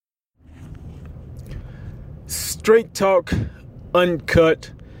Straight Talk Uncut.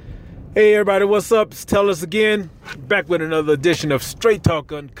 Hey everybody, what's up? It's Tellus again, back with another edition of Straight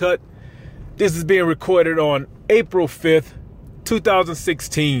Talk Uncut. This is being recorded on April 5th,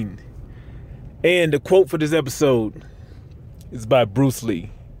 2016. And the quote for this episode is by Bruce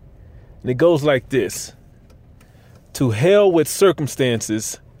Lee. And it goes like this: "To hell with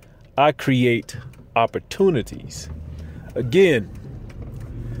circumstances, I create opportunities." Again,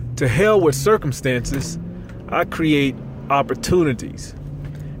 to hell with circumstances, I create opportunities.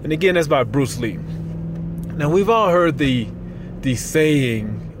 And again, that's by Bruce Lee. Now, we've all heard the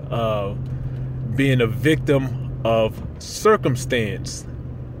saying of being a victim of circumstance.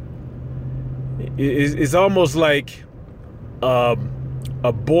 It's almost like a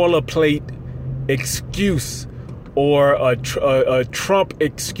boilerplate excuse or a Trump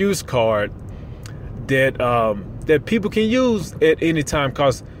excuse card that people can use at any time,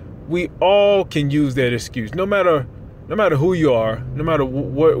 because we all can use that excuse, no matter who you are, no matter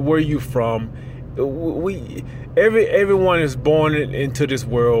where you're from. Everyone is born into this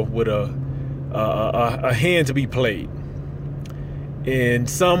world with a hand to be played, and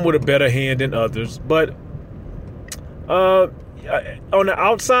some with a better hand than others. But on the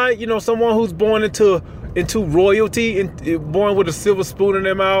outside, someone who's born into royalty and born with a silver spoon in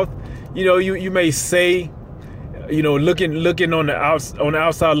their mouth, you may say, looking on the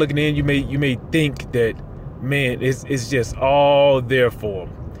outside looking in, you may think that, man, it's just all there for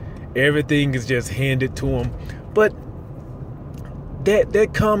them. Everything is just handed to them. But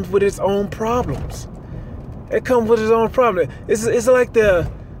that comes with its own problems. It comes with its own problem. It's like I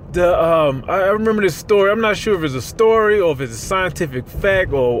remember this story. I'm not sure if it's a story or if it's a scientific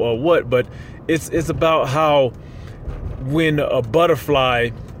fact or what, but it's about how when a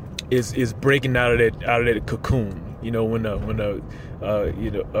butterfly is breaking out of that cocoon, when a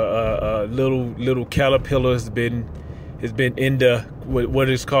little caterpillar has been in the what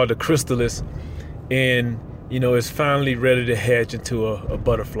is called the chrysalis, and is finally ready to hatch into a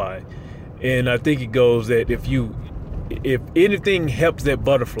butterfly. And I think it goes that if anything helps that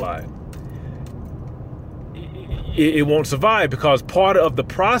butterfly, it won't survive, because part of the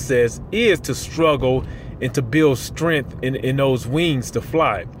process is to struggle and to build strength in those wings to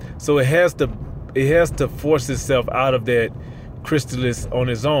fly. So it has to force itself out of that chrysalis on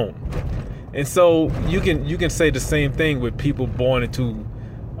its own. And so you can say the same thing with people born into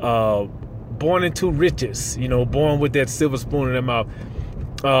riches, born with that silver spoon in their mouth.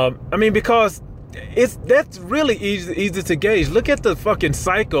 Because that's really easy to gauge. Look at the fucking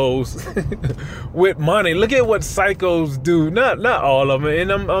psychos with money. Look at what psychos do. Not all of them,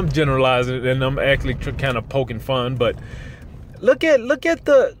 and I'm generalizing, and I'm actually kind of poking fun. But look at what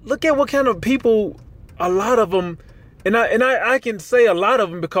kind of people. A lot of them, and I can say a lot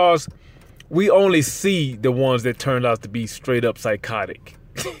of them because we only see the ones that turned out to be straight up psychotic.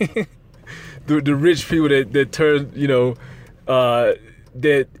 the rich people that turn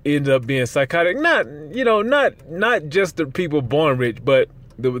that end up being psychotic. Not just the people born rich, but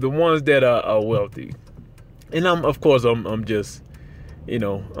the ones that are wealthy. And I'm just,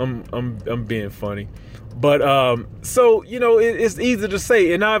 I'm being funny. But so it's easy to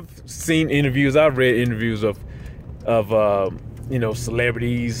say, and I've read interviews of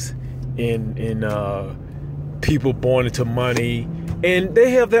celebrities and people born into money, and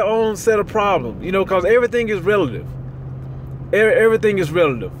they have their own set of problems, because everything is relative. Everything is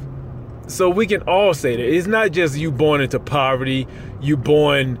relative. So we can all say that it's not just you born into poverty, you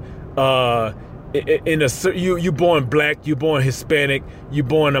born you born black, you born Hispanic, you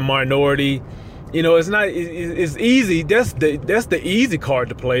born a minority. It's easy. That's the easy card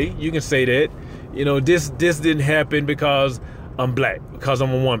to play. You can say that, this didn't happen because I'm black, because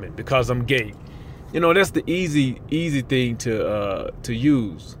I'm a woman, because I'm gay. That's the easy thing to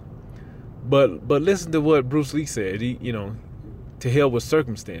use. But listen to what Bruce Lee said. To hell with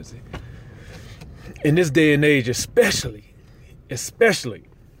circumstances. In this day and age, especially,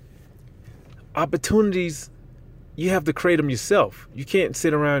 opportunities, you have to create them yourself. You can't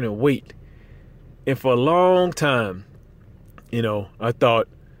sit around and wait. And for a long time, I thought,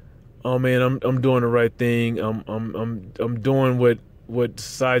 oh man, I'm doing the right thing. I'm doing what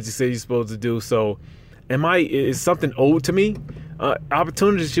society says you're supposed to do. So, is something owed to me?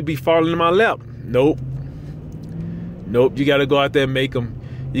 Opportunities should be falling in my lap. Nope. You got to go out there and make them.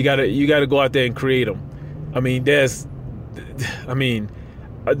 You got to go out there and create them.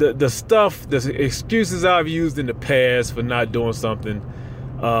 The stuff, the excuses I've used in the past for not doing something,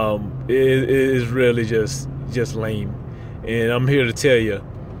 is really just lame. And I'm here to tell you,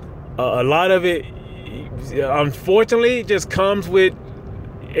 a lot of it, unfortunately, just comes with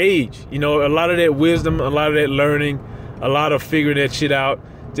age. You know, a lot of that wisdom, a lot of that learning, a lot of figuring that shit out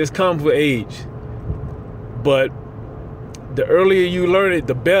just comes with age. But the earlier you learn it,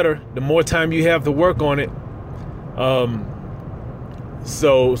 the better. The more time you have to work on it.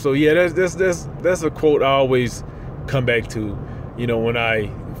 So yeah, that's a quote I always come back to. You know, when I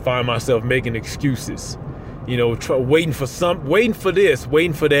find myself making excuses, you know, waiting for this,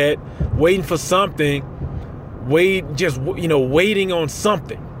 waiting for that, waiting for something, waiting on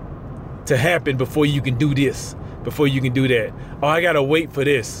something to happen before you can do this, before you can do that. Oh, I gotta wait for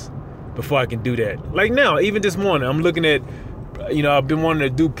this before I can do that. Like now, even this morning, I'm looking at, you know, I've been wanting to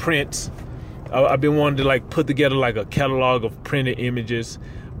do prints. I've been wanting to like put together like a catalog of printed images,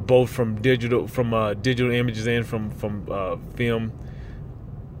 both from digital images and from film,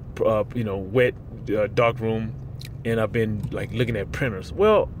 you know, wet, dark room. And I've been like looking at printers.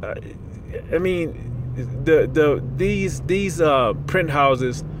 Well, I mean, these print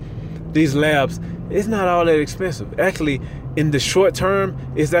houses, these labs, it's not all that expensive. Actually, in the short term,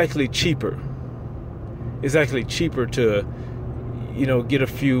 it's actually cheaper. It's actually cheaper to, you know, get a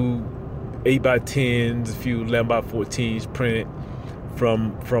few 8x10s, a few 11x14s printed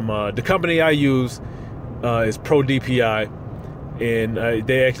from the company I use is Pro DPI, and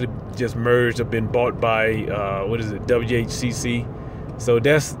they actually just merged, have been bought by WHCC. So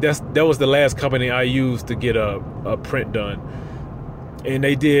that was the last company I used to get a print done, and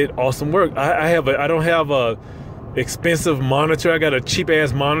they did awesome work. I don't have a expensive monitor. I got a cheap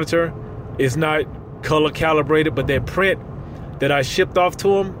ass monitor. It's not color calibrated, but that print that I shipped off to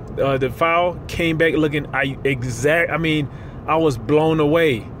them, the file came back looking exact. I mean, I was blown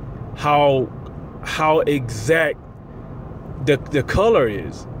away how exact the color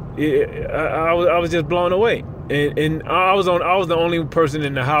is. I was just blown away, and I was the only person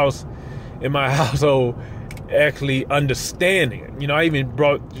in my household actually understanding it. You know, I even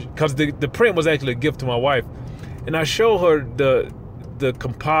brought, because the print was actually a gift to my wife, and I showed her the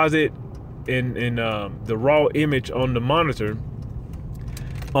composite and the raw image on the monitor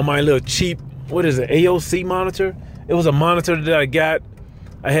on my little cheap, AOC monitor. It was a monitor that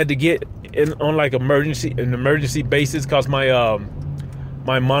I had to get on like an emergency basis, because my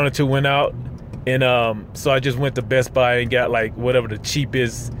monitor went out, and so I just went to Best Buy and got like whatever the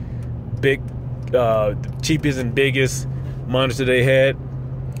cheapest and biggest monitor they had,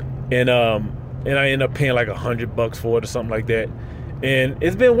 and I ended up paying like $100 for it or something like that, and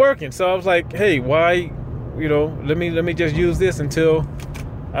it's been working. So I was like, hey, why, you know, let me just use this until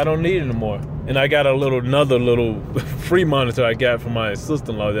I don't need it anymore. And I got another little free monitor I got from my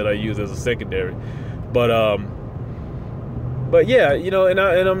sister-in-law that I use as a secondary. But yeah, you know, and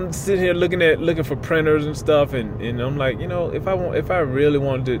I'm sitting here looking for printers and stuff, and I'm like, you know, if I really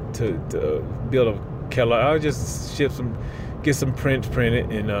wanted to build a catalog, I'll just get some prints printed,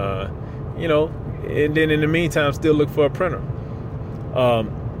 and you know, and then in the meantime still look for a printer.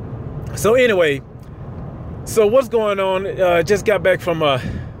 So anyway, so what's going on? Just got back from a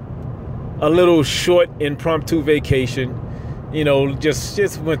little short impromptu vacation. You know,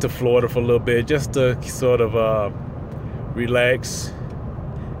 just went to Florida for a little bit, just to sort of relax,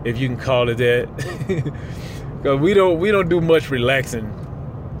 if you can call it that. Because we don't do much relaxing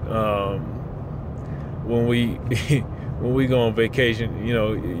when we go on vacation. You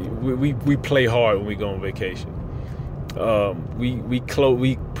know, we play hard when we go on vacation. We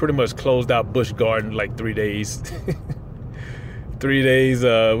pretty much closed out Busch Garden like 3 days. 3 days.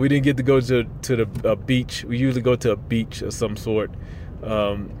 We didn't get to go to the beach. We usually go to a beach of some sort,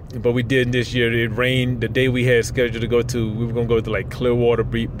 but we didn't this year. It rained the day we had scheduled to go to. We were gonna go to like Clearwater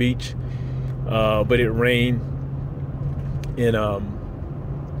Beach, but it rained, and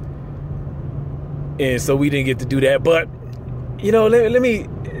so we didn't get to do that. But you know, let me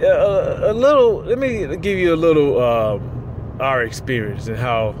give you a little our experience and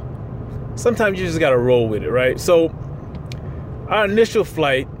how sometimes you just gotta roll with it, right? So our initial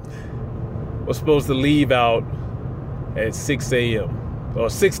flight was supposed to leave out at 6 a.m. or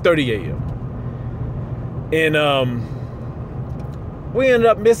 6:30 a.m. And we ended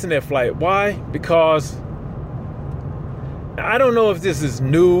up missing that flight. Why? Because I don't know if this is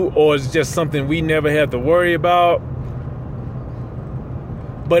new or it's just something we never had to worry about.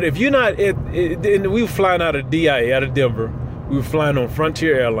 But if you're not and we were flying out of DIA, out of Denver. We were flying on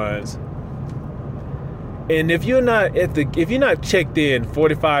Frontier Airlines. And if you're not checked in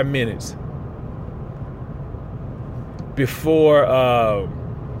 45 minutes before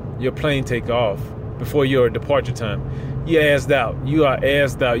your plane take off, before your departure time, you're asked out. You are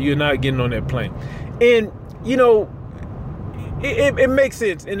asked out. You're not getting on that plane. And you know, it makes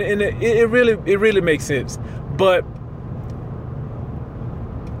sense, and it really makes sense. But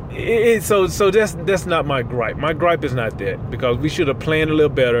So that's not my gripe. My gripe is not that, because we should have planned a little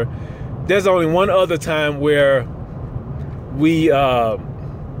better. There's only one other time where we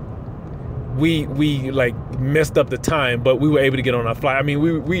like messed up the time, but we were able to get on our flight. I mean,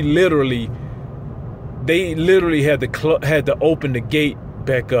 they literally had to open the gate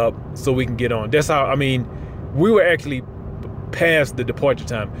back up so we can get on. That's how. I mean, we were actually past the departure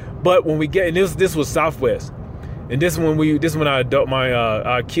time. But when we get, and this was Southwest, and this when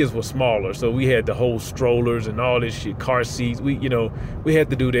our kids were smaller, so we had the whole strollers and all this shit, car seats. We had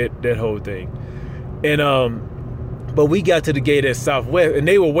to do that whole thing, and but we got to the gate at Southwest, and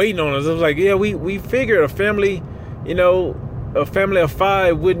they were waiting on us. I was like, yeah, we figured a family of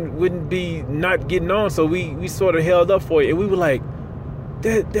 5 wouldn't be not getting on, so we sort of held up for it, and we were like,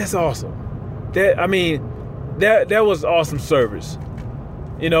 that's awesome. That was awesome service.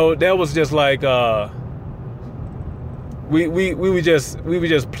 That was just like we were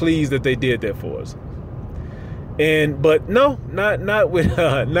just pleased that they did that for us. But no, not with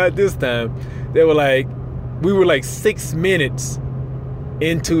not this time. They were like, we were like 6 minutes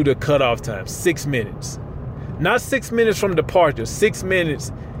into the cutoff time. 6 minutes, not 6 minutes from departure. 6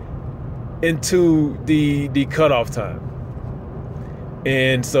 minutes into the cutoff time,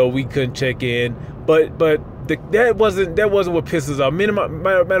 and so we couldn't check in. But that wasn't what pisses us off.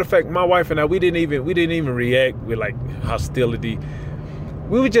 Matter of fact, my wife and I, we didn't even react with like hostility.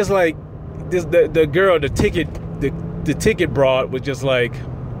 We were just like, the girl, the ticket broad was just like,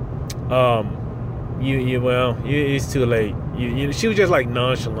 it's too late. She was just like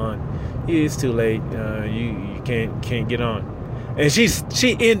nonchalant. It's too late. You can't get on. And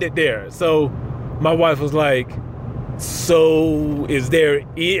she ended there. So my wife was like, so is there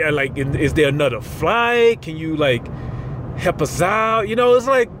another flight? Can you like help us out? It's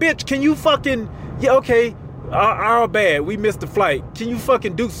like, bitch, can you fucking, yeah, okay, our bad, we missed the flight. Can you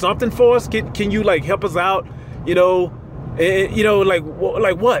fucking do something for us? Can you like help us out? Like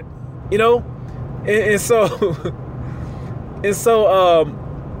what? And so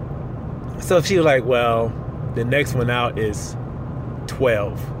she was like, well, the next one out is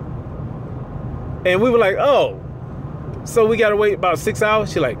 12. And we were like, oh, so we gotta wait about 6 hours?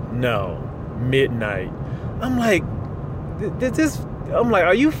 She's like, no, midnight. I'm like,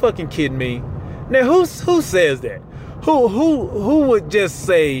 are you fucking kidding me? Now who says that? Who would just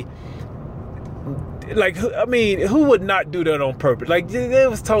say, like, I mean, who would not do that on purpose? Like, it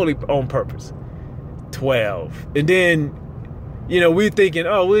was totally on purpose. 12. And then, we're thinking,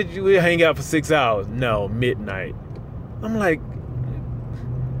 oh, we'll hang out for 6 hours. No, midnight. I'm like,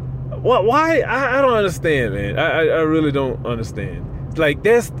 what? Why? I don't understand, man. I really don't understand. Like,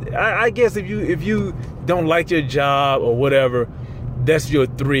 I guess if you don't like your job or whatever, that's your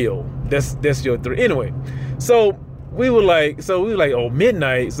thrill. That's your thrill. Anyway, so we were like, oh,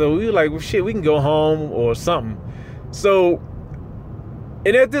 midnight. So we were like, well, shit, we can go home or something. So,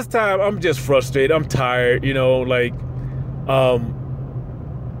 and at this time, I'm just frustrated. I'm tired,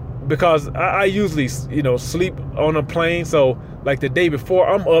 because I usually, sleep on a plane. So like the day before,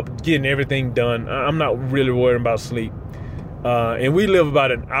 I'm up getting everything done. I'm not really worried about sleep. And we live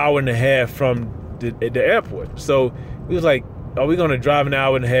about an hour and a half from the airport. So we was like, are we going to drive an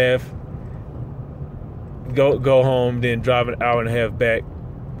hour and a half, go home, then drive an hour and a half back,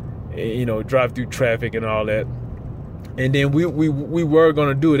 drive through traffic and all that. And then we were going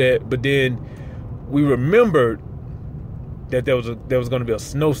to do that, but then we remembered that there was going to be a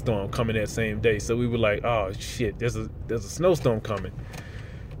snowstorm coming that same day. So we were like, oh shit, there's a snowstorm coming.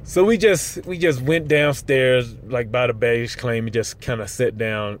 So we just went downstairs, like by the baggage claim, and just kind of sat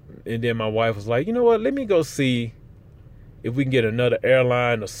down. And then my wife was like, you know what? Let me go see if we can get another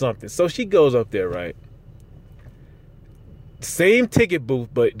airline or something. So she goes up there, right? Same ticket booth,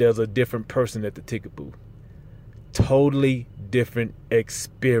 but there's a different person at the ticket booth. Totally different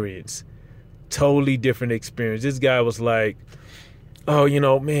experience. This guy was like, oh,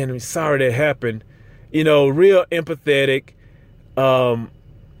 man, I'm sorry that happened. Real empathetic. And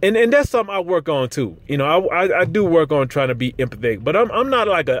that's something I work on too. I do work on trying to be empathetic, but I'm not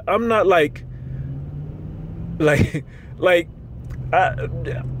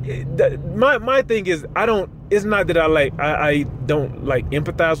my thing is, it's not that I don't like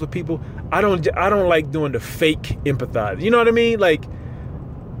empathize with people. I don't like doing the fake empathize. You know what I mean? Like,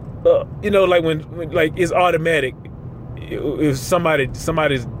 like when like it's automatic. If somebody's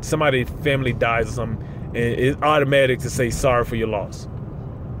family dies or something, and it's automatic to say sorry for your loss.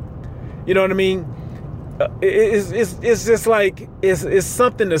 You know what I mean? It's just like it's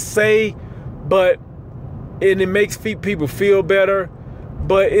something to say, but it makes people feel better.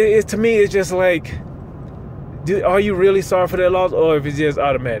 But to me, it's just like, are you really sorry for that loss, or if it's just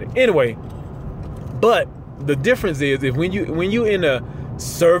automatic? Anyway, but the difference is if when you in a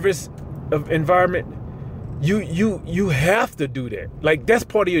service environment, you have to do that. Like, that's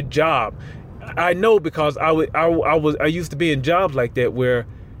part of your job. I know, because I used to be in jobs like that where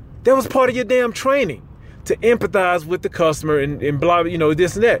that was part of your damn training, to empathize with the customer and blah,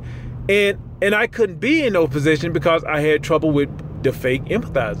 this and that. And I couldn't be in no position because I had trouble with the fake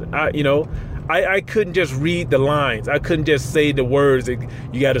empathizing. I couldn't just read the lines. I couldn't just say the words.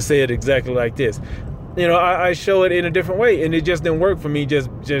 You got to say it exactly like this. I show it in a different way, and it just didn't work for me. Just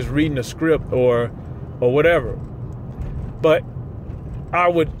reading a script or whatever. But I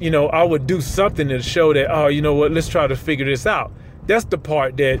would do something to show that, oh, you know what? Let's try to figure this out. That's the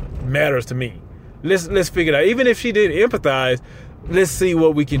part that matters to me. Let's figure it out. Even if she didn't empathize, let's see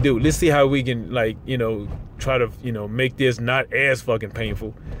what we can do. Let's see how we can, try to, make this not as fucking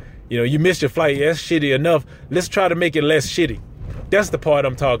painful. You missed your flight. That's shitty enough. Let's try to make it less shitty. That's the part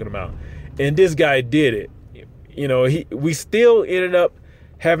I'm talking about. And this guy did it. We still ended up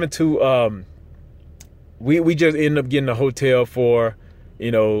having to, we just ended up getting a hotel for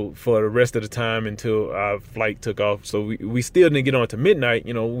the rest of the time until our flight took off. So we still didn't get on to midnight,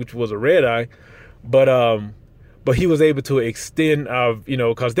 which was a red eye. But he was able to extend our,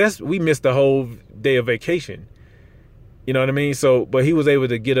 because we missed the whole day of vacation. You know what I mean? So, but he was able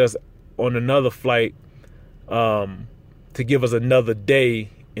to get us on another flight, to give us another day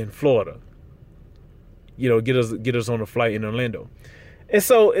in Florida. Get us on a flight in Orlando.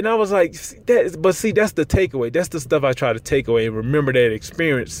 And I was like, that's the takeaway. That's the stuff I try to take away and remember that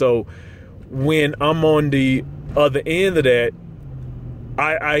experience. So when I'm on the other end of that,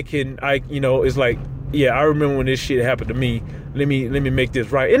 it's like, yeah, I remember when this shit happened to me. Let me make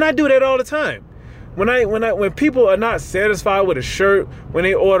this right. And I do that all the time. When people are not satisfied with a shirt, when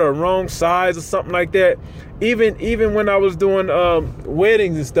they order a wrong size or something like that, even when I was doing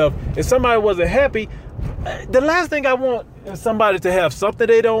weddings and stuff, if somebody wasn't happy, the last thing I want is somebody to have something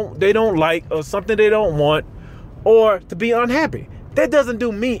they don't like, or something they don't want, or to be unhappy. That doesn't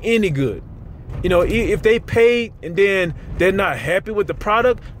do me any good. If they pay and then they're not happy with the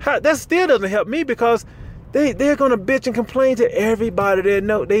product, that still doesn't help me, because they're gonna bitch and complain to everybody they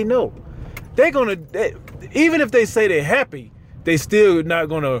know. They're gonna, even if they say they're happy, they still not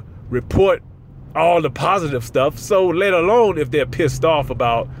gonna report all the positive stuff. So let alone if they're pissed off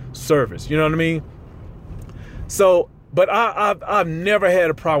about service. You know what I mean? So, but I've never had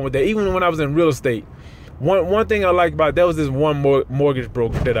a problem with that. Even when I was in real estate, one thing I liked about that was this one mortgage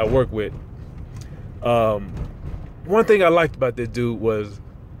broker that I work with. One thing I liked about this dude was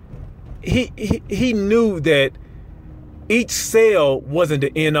he knew that each sale wasn't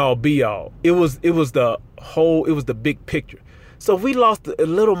the end all be all. It was the big picture. So if we lost a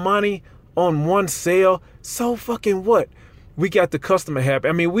little money on one sale, so fucking what? We got the customer happy.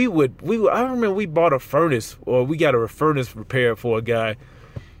 I mean, I remember we bought a furnace, or we got a furnace repaired for a guy.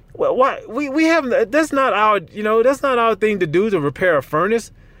 Well, why we haven't? That's not our thing to do, to repair a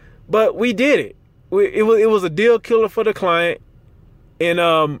furnace, but we did it. It was a deal killer for the client,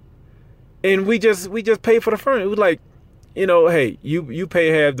 and we just paid for the furnace. It was like, hey, you pay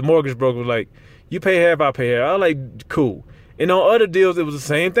half. The mortgage broker was like, you pay half, I pay half. I was like, cool. And on other deals, it was the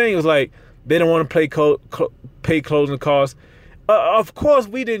same thing. It was like, they don't want to pay closing costs. Of course,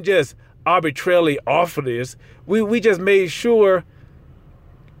 we didn't just arbitrarily offer this. We just made sure,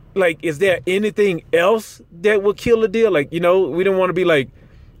 like, is there anything else that would kill the deal? Like, we didn't want to be like,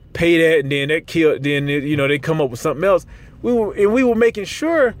 pay that and then that kill. Then they come up with something else. We were making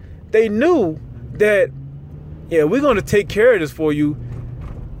sure they knew that, yeah, we're going to take care of this for you.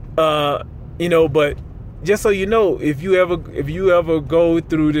 But just so you know, if you ever go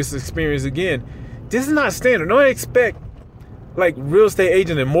through this experience again, this is not standard. Don't expect like real estate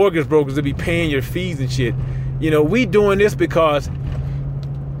agents and mortgage brokers to be paying your fees and shit. We doing this because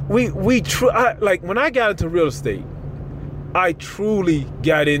when I got into real estate, I truly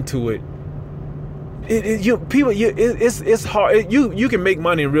got into it. It's hard. You can make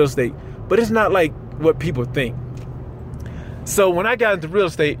money in real estate, but it's not like what people think. So when I got into real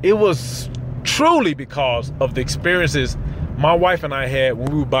estate, it was truly because of the experiences my wife and I had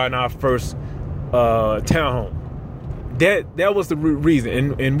when we were buying our first townhome. That was the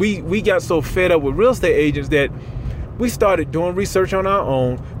reason. And we got so fed up with real estate agents that we started doing research on our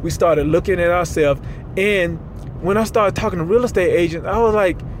own. We started looking at ourselves. And when I started talking to real estate agents, I was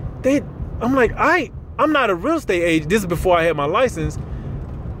like, I'm not a real estate agent. This is before I had my license.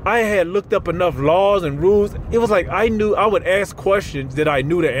 I had looked up enough laws and rules. It was like I would ask questions that I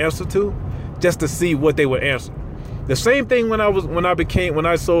knew the answer to, just to see what they would answer. The same thing when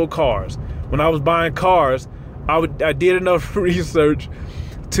I sold cars. When I was buying cars, I did enough research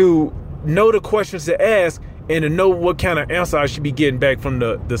to know the questions to ask and to know what kind of answer I should be getting back from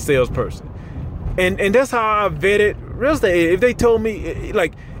the salesperson. And that's how I vetted real estate. If they told me,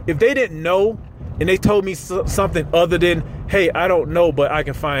 like, if they didn't know and they told me something other than, hey, I don't know, but I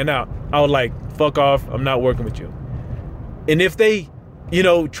can find out, I was like, fuck off, I'm not working with you. And if they,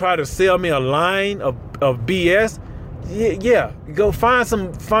 try to sell me a line of BS, yeah, go find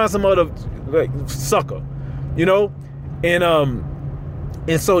some other like sucker,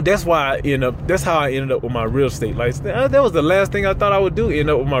 and so that's why that's how I ended up with my real estate license. That was the last thing I thought I would do, end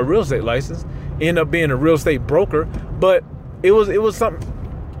up with my real estate license, end up being a real estate broker, but it was something,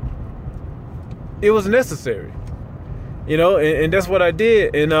 it was necessary, and that's what I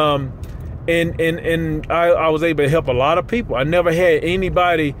did. And I was able to help a lot of people. I never had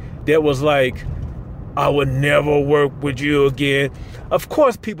anybody that was like, I would never work with you again. Of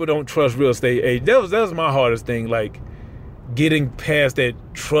course, people don't trust real estate agents. That was my hardest thing, like getting past that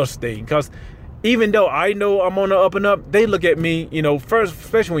trust thing. Because even though I know I'm on the up and up, they look at me, first,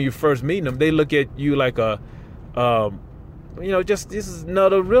 especially when you first meet them, they look at you like just this is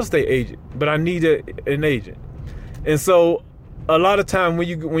another real estate agent. But I need an agent, and so a lot of time when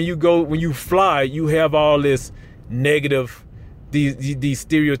you fly, you have all this negative. These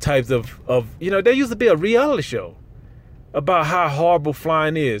stereotypes of there used to be a reality show about how horrible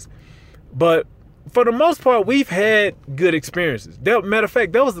flying is, but for the most part we've had good experiences. Matter of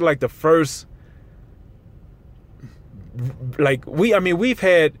fact, that was like the first, like we've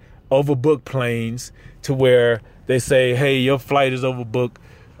had overbooked planes to where they say, hey, your flight is overbooked,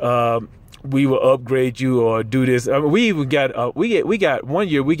 we will upgrade you or do this. I mean, we even got we got 1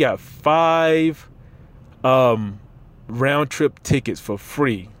 year we got 5 round trip tickets for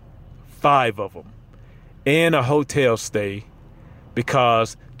free, 5 of them, and a hotel stay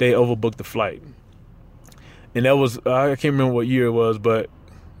because they overbooked the flight. And that was, I can't remember what year it was, but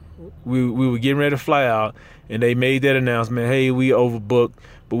we were getting ready to fly out, and they made that announcement, hey, we overbooked,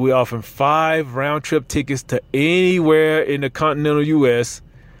 but we're offering 5 round trip tickets to anywhere in the continental U.S.,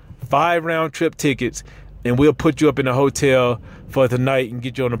 5 round trip tickets, and we'll put you up in a hotel for tonight and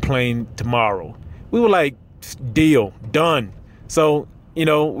get you on a plane tomorrow. We were like, deal, done. So, and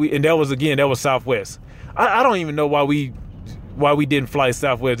that was Southwest. I don't even know why we didn't fly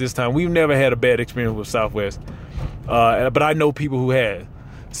Southwest this time. We've never had a bad experience with Southwest. But I know people who had.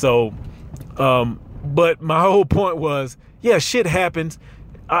 So, but my whole point was, yeah, shit happens.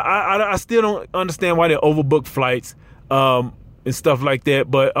 I still don't understand why they overbook flights, and stuff like that.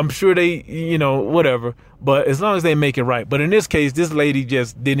 But I'm sure they, whatever. But as long as they make it right. But in this case, this lady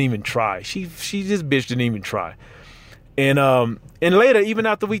just didn't even try. She this bitch didn't even try. And later, even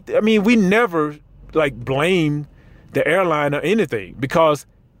after we never like blamed the airline or anything because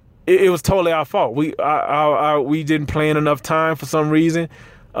it was totally our fault. We didn't plan enough time for some reason.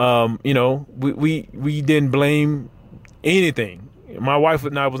 We didn't blame anything. My wife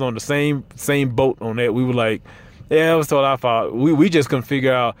and I was on the same boat on that. We were like, yeah, it was totally our fault. We just couldn't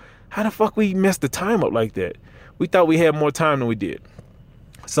figure out how the fuck we messed the time up like that. We thought we had more time than we did.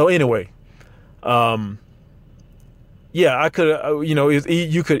 So anyway, yeah, I could,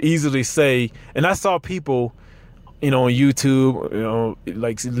 you could easily say, and I saw people, on YouTube,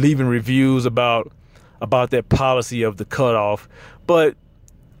 like leaving reviews about that policy of the cutoff. But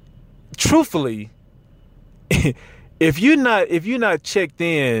truthfully, if you're not checked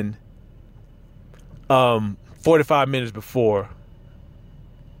in 45 minutes before,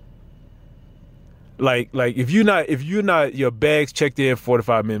 like if you're not your bags checked in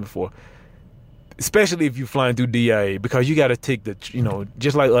 45 minutes before, especially if you're flying through DIA, because you got to take the,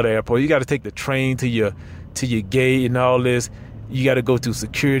 just like other airports, you got to take the train to your gate and all this. You got to go through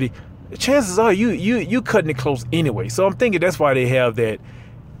security. Chances are you cutting it close anyway. So I'm thinking that's why they have that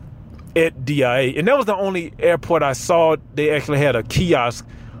at DIA. And that was the only airport I saw. They actually had a kiosk.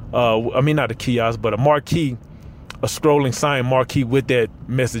 Not a kiosk, but a marquee, a scrolling sign marquee with that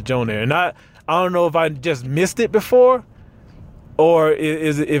message on there. And I don't know if I just missed it before or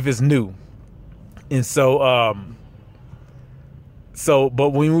if it's new. And but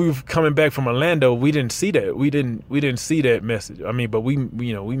when we were coming back from Orlando, we didn't see that. We didn't see that message. But we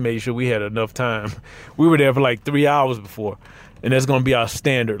made sure we had enough time. We were there for like 3 hours before, and that's going to be our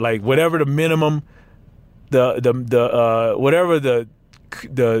standard. Like whatever the minimum, whatever the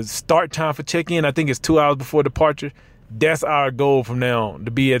start time for check-in, I think it's 2 hours before departure. That's our goal from now on,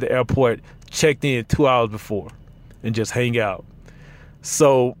 to be at the airport checked in 2 hours before and just hang out.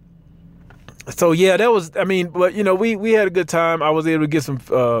 So yeah, that was, but we had a good time. I was able to get some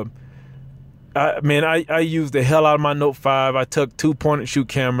I used the hell out of my Note 5. I took 2 point and shoot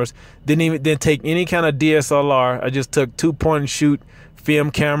cameras. Didn't take any kind of DSLR. I just took 2 point and shoot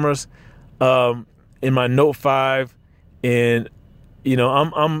film cameras in my Note 5, and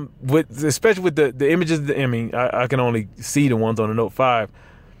I'm with, especially with the images. I can only see the ones on the Note 5.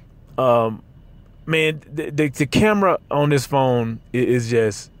 Man, the camera on this phone is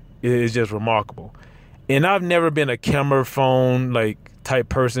just remarkable. And I've never been a camera phone like type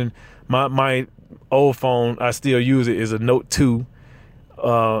person. My old phone, I still use it, is a Note 2.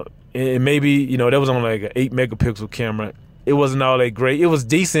 And maybe, that was on like an 8 megapixel camera. It wasn't all that great. It was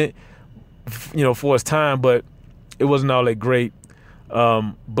decent, for its time, but it wasn't all that great.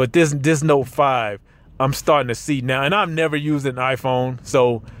 But this Note 5, I'm starting to see now, and I've never used an iPhone,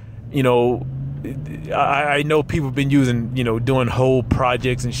 so I know people have been using, doing whole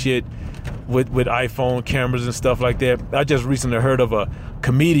projects and shit with iPhone cameras and stuff like that. I just recently heard of a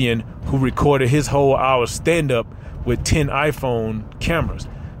comedian who recorded his whole hour stand-up with 10 iPhone cameras,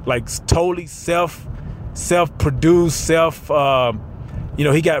 like totally self-produced,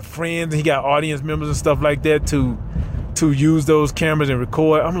 he got friends, he got audience members and stuff like that to use those cameras and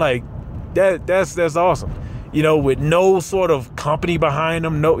record. I'm like, that's awesome. With no sort of company behind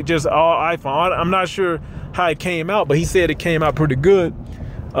them, no, just all iPhone. I'm not sure how it came out, but he said it came out pretty good.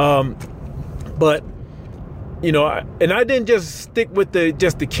 But and I didn't just stick with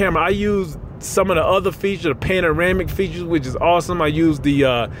just the camera. I used some of the other features, the panoramic features, which is awesome. I used it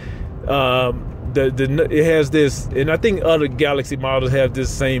has this, and I think other Galaxy models have this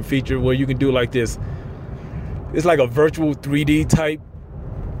same feature where you can do like this. It's like a virtual 3D type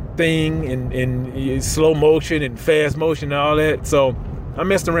thing, and slow motion and fast motion and all that. So I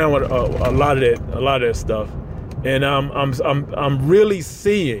messed around with a lot of that stuff, and I'm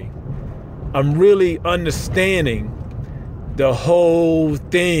really understanding the whole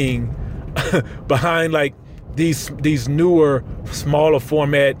thing behind like these newer, smaller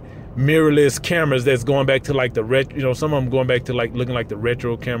format mirrorless cameras that's going back to like the retro. Some of them going back to like looking like the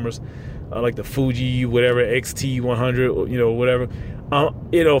retro cameras, like the Fuji whatever XT100, whatever.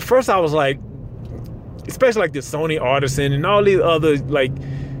 First I was like, especially like the Sony Artisan and all these other like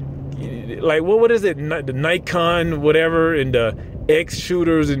what is it, the Nikon whatever, and the X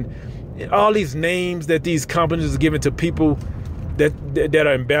shooters and all these names that these companies are giving to people that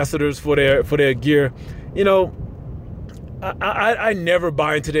are ambassadors for their gear. I never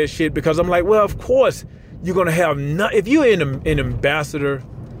buy into that shit, because I'm like, well, of course you're gonna have if you're an ambassador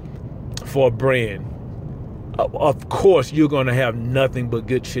for a brand, of course you're gonna have nothing but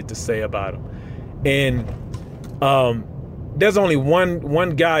good shit to say about them. And there's only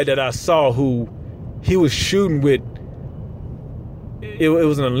one guy that I saw who he was shooting with. It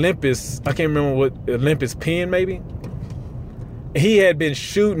was an Olympus. I can't remember what Olympus pen maybe. He had been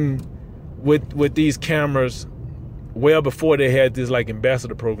shooting with these cameras well before they had this like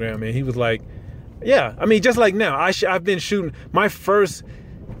ambassador program, and he was like, yeah, just like now, I've been shooting. My first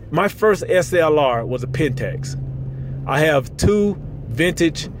SLR was a Pentax. I have 2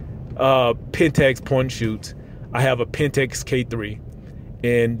 vintage Pentax point and shoots. I have a Pentax K3,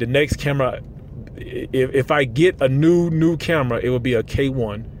 and the next camera, if I get a new camera, it will be a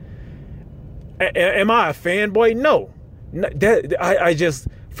K1. Am I a fanboy? No. I just,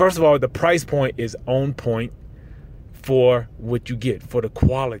 first of all, the price point is on point for what you get, for the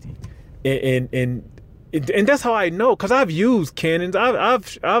quality, and that's how I know, because I've used Canons,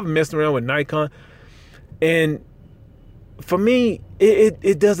 I've messed around with Nikon, and for me,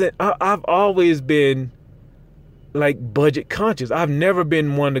 it doesn't. I've always been like budget conscious. I've never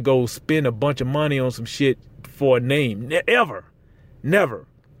been one to go spend a bunch of money on some shit for a name. Ever. Never.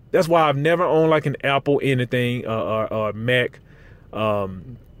 That's why I've never owned like an Apple anything or Mac.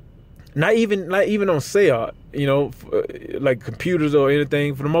 Not even on sale, like computers or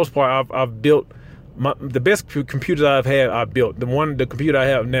anything. For the most part, I've built the best computers I've had. I built the computer I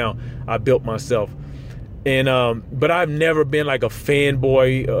have now. I built myself. And but I've never been like a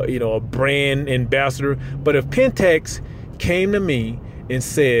fanboy, a brand ambassador. But if Pentax came to me and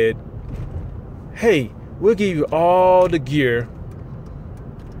said, "Hey, we'll give you all the gear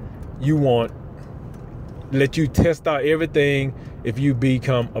you want, let you test out everything if you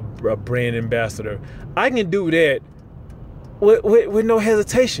become a brand ambassador," I can do that with no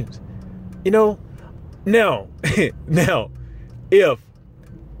hesitations. Now if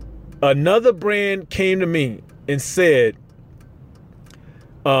another brand came to me and said,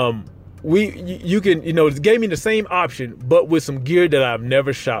 you can, gave me the same option, but with some gear that I've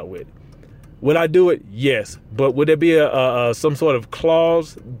never shot with, would I do it? Yes. But would there be a some sort of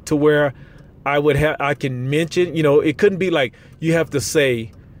clause to where I can mention, it couldn't be like, you have to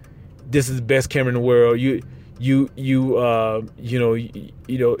say this is the best camera in the world.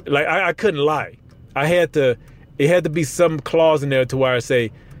 Like I couldn't lie. It had to be some clause in there to where I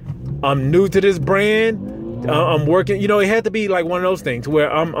say, I'm new to this brand. I'm working. It had to be like one of those things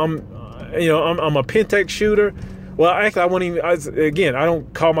where I'm a Pentax shooter. Well, actually, I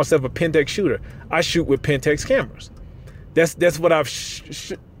don't call myself a Pentax shooter. I shoot with Pentax cameras. That's what I've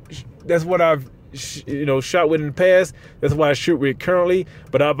shot with in the past. That's what I shoot with currently.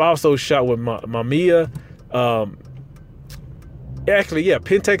 But I've also shot with Mamiya.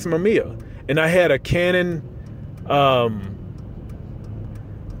 Pentax Mamiya, and I had a Canon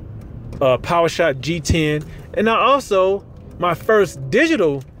PowerShot G10, and I also, my first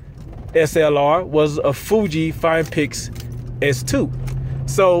digital SLR was a Fuji FinePix S2.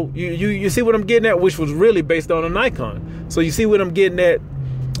 So you see what I'm getting at, which was really based on a Nikon. So you see what I'm getting at.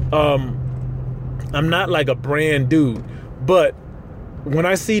 I'm not like a brand dude, but when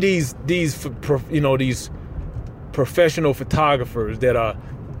I see these professional photographers that are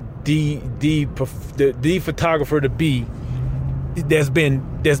the photographer to be, that's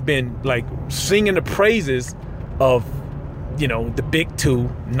been like singing the praises of the big two,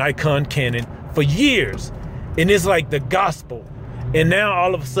 Nikon, Canon, for years, and it's like the gospel. And now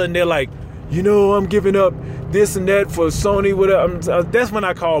all of a sudden they're like, I'm giving up this and that for Sony. That's when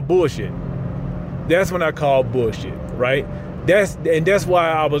I call bullshit. Right? That's why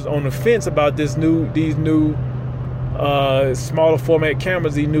I was on the fence about these new smaller format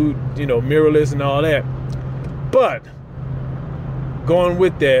cameras, these new mirrorless and all that. But going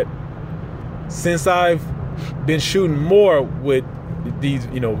with that, since I've been shooting more with these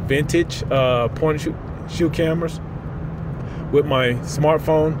vintage point and shoot cameras with my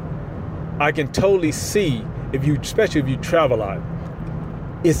smartphone, I can totally see, especially if you travel a lot,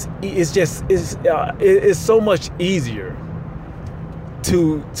 it's so much easier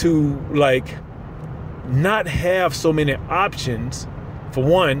to like not have so many options, for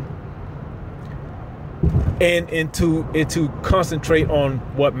one, and to concentrate on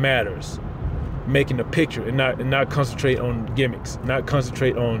what matters, making a picture, and not concentrate on gimmicks, not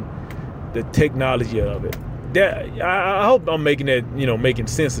concentrate on the technology of it. That I hope I'm making that, making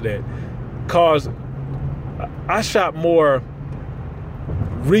sense of that, cause I shot more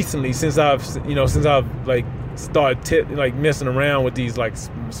recently since I've like started like messing around with these like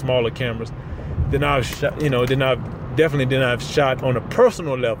smaller cameras than I've shot, I've shot on a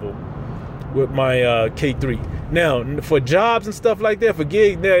personal level with my K3. Now for jobs and stuff like that, for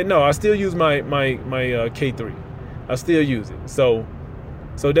gigs, no, I still use my K3. I still use it. So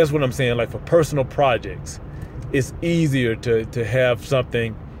that's what I'm saying. Like for personal projects, it's easier to have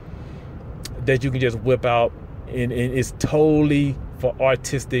something that you can just whip out, and it's totally for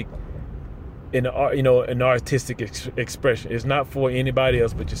artistic, an artistic expression. It's not for anybody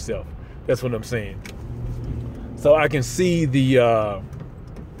else but yourself. That's what I'm saying. So I can see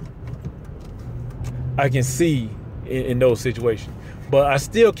in those situations, but I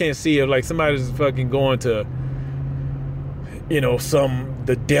still can't see if like somebody's fucking going to,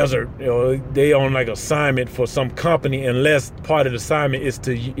 the desert, they on like assignment for some company, unless part of the assignment is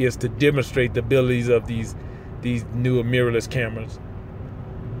to demonstrate the abilities of these newer mirrorless cameras.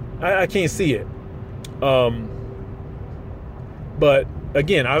 I can't see it. But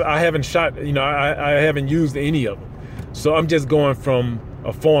again, I haven't shot, I haven't used any of them. So I'm just going from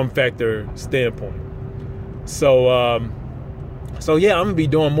a form factor standpoint. So yeah, I'm gonna be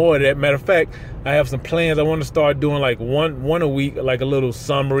doing more of that. Matter of fact, I have some plans. I want to start doing like one a week, like a little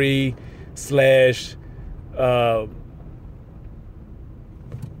summary / showing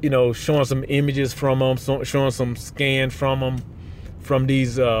some images from them, showing some scans from them, from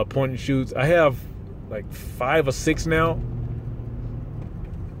these point and shoots. I have like 5 or 6 now.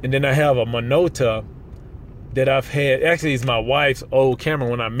 And then I have a Minolta that I've had. Actually, it's my wife's old camera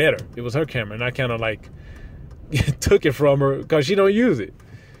when I met her. It was her camera, and I kind of like took it from her because she don't use it.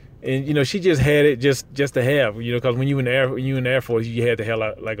 And she just had it just to have. Because when you in the Air Force, you had to have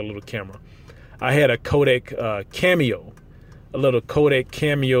like a little camera. I had a Kodak Cameo, a little Kodak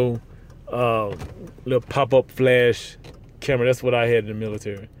Cameo, little pop-up flash camera. That's what I had in the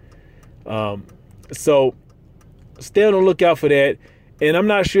military. So stay on the lookout for that. And I'm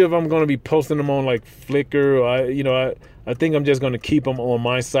not sure if I'm going to be posting them on like Flickr, or I think I'm just going to keep them on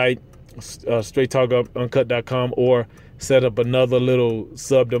my site, StraightTalkUncut.com, or set up another little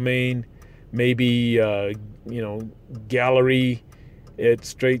subdomain, maybe gallery at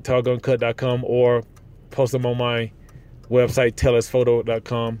StraightTalkUncut.com, or post them on my website,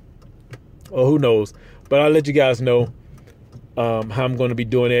 TellusPhoto.com, or who knows. But I'll let you guys know how I'm going to be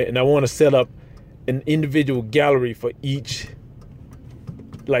doing it. And I want to set up an individual gallery for each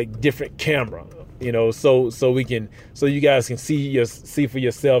like different camera, so you guys can see for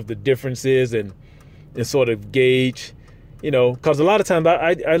yourself the differences and sort of gauge, because a lot of times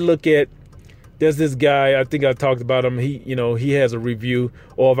I look at, there's this guy, I think I talked about him. He has a review,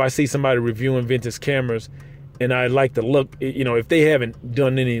 or if I see somebody reviewing vintage cameras and I like to look, if they haven't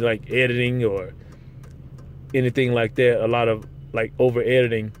done any like editing or anything like that, a lot of like over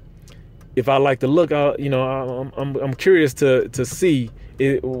editing, if I like to look, I'm curious to see,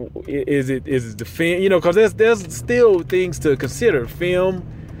 is it the film, because there's still things to consider. Film,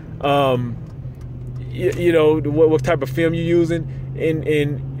 what type of film you're using,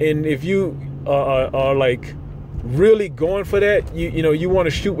 and if you are like really going for that, you want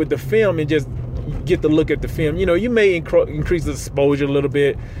to shoot with the film and just get to look at the film. You may increase the exposure a little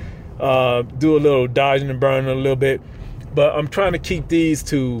bit, do a little dodging and burning a little bit, but I'm trying to keep these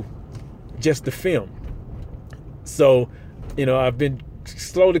to just the film. So, I've been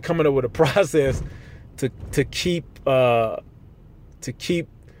slowly coming up with a process to keep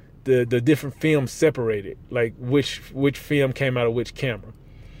the different films separated, like which film came out of which camera.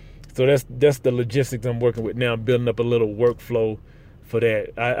 So that's the logistics I'm working with now. I'm building up a little workflow for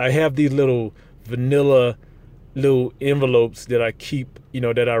that. I have these little vanilla little envelopes that I keep,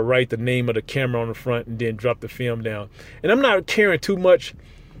 that I write the name of the camera on the front and then drop the film down. And I'm not caring too much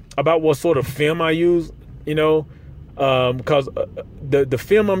about what sort of film I use, because the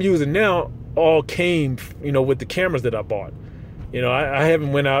film I'm using now all came, with the cameras that I bought. I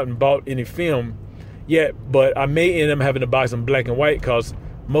haven't went out and bought any film yet, but I may end up having to buy some black and white, because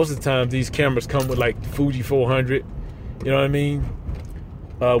most of the time these cameras come with like Fuji 400, you know what I mean?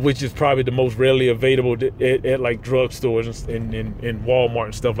 Which is probably the most readily available at like drugstores and Walmart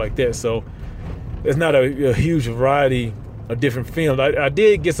and stuff like that. So there's not a huge variety of different films. I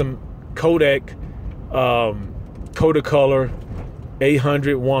did get some Kodak Kodacolor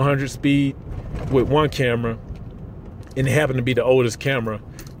 800, 100 speed with one camera, and it happened to be the oldest camera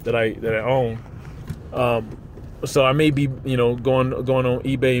that I own. So I may be, going on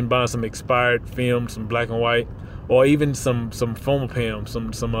eBay and buying some expired film, some black and white, or even some Fomopam,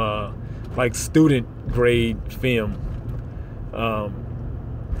 some like student grade film. Because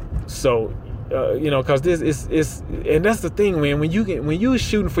this is, and that's the thing, man. When you're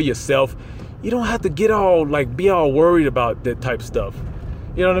shooting for yourself, you don't have to be all worried about that type of stuff.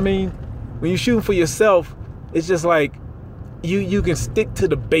 You know what I mean? When you're shooting for yourself, it's just like you can stick to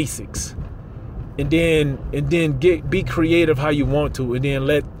the basics, and then be creative how you want to, and then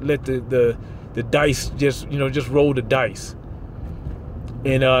let the dice just roll the dice.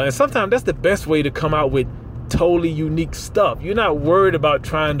 And sometimes that's the best way to come out with totally unique stuff. You're not worried about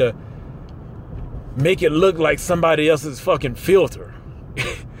trying to make it look like somebody else's fucking filter.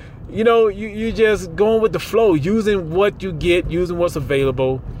 You just going with the flow, using what you get, using what's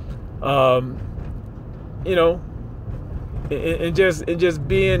available, and just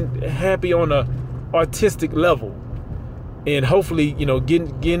being happy on a artistic level, and hopefully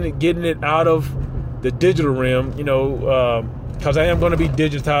getting it out of the digital realm, because I am going to be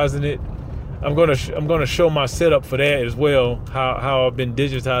digitizing it. I'm going to show my setup for that as well, how I've been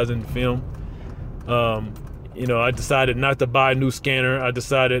digitizing film. I decided not to buy a new scanner. I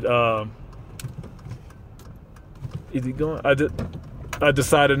decided is he going? I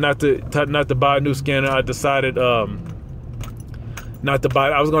decided not to buy a new scanner. I decided not to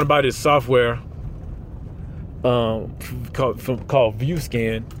buy. I was going to buy this software called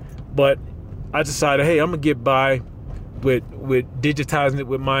ViewScan, but I decided, hey, I'm gonna get by with digitizing it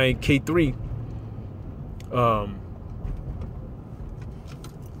with my K3.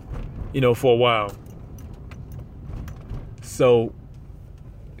 For a while. So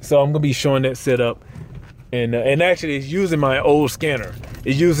I'm gonna be showing that setup, and actually it's using my old scanner.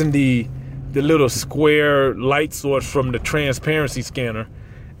 It's using the little square light source from the transparency scanner,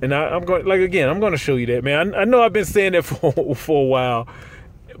 and I'm going to show you that, man. I know I've been saying that for a while,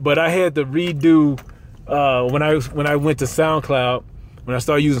 but I had to redo when I went to SoundCloud. When I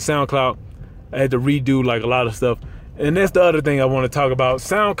started using SoundCloud, I had to redo like a lot of stuff. And that's the other thing I want to talk about.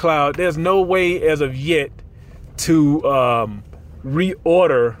 SoundCloud, there's no way as of yet to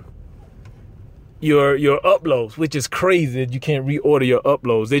reorder your uploads, which is crazy that you can't reorder your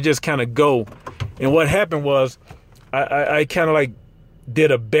uploads. They just kind of go. And what happened was I kind of like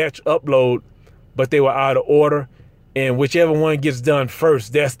did a batch upload, but they were out of order. And whichever one gets done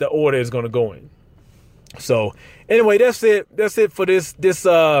first, that's the order it's going to go in. So anyway, that's it. That's it for this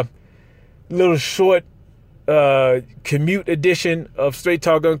little short commute edition of Straight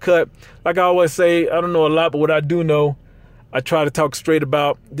Talk Uncut. Like I always say, I don't know a lot, but what I do know, I try to talk straight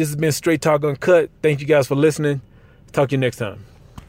about. This has been Straight Talk Uncut. Thank you guys for listening. Talk to you next time.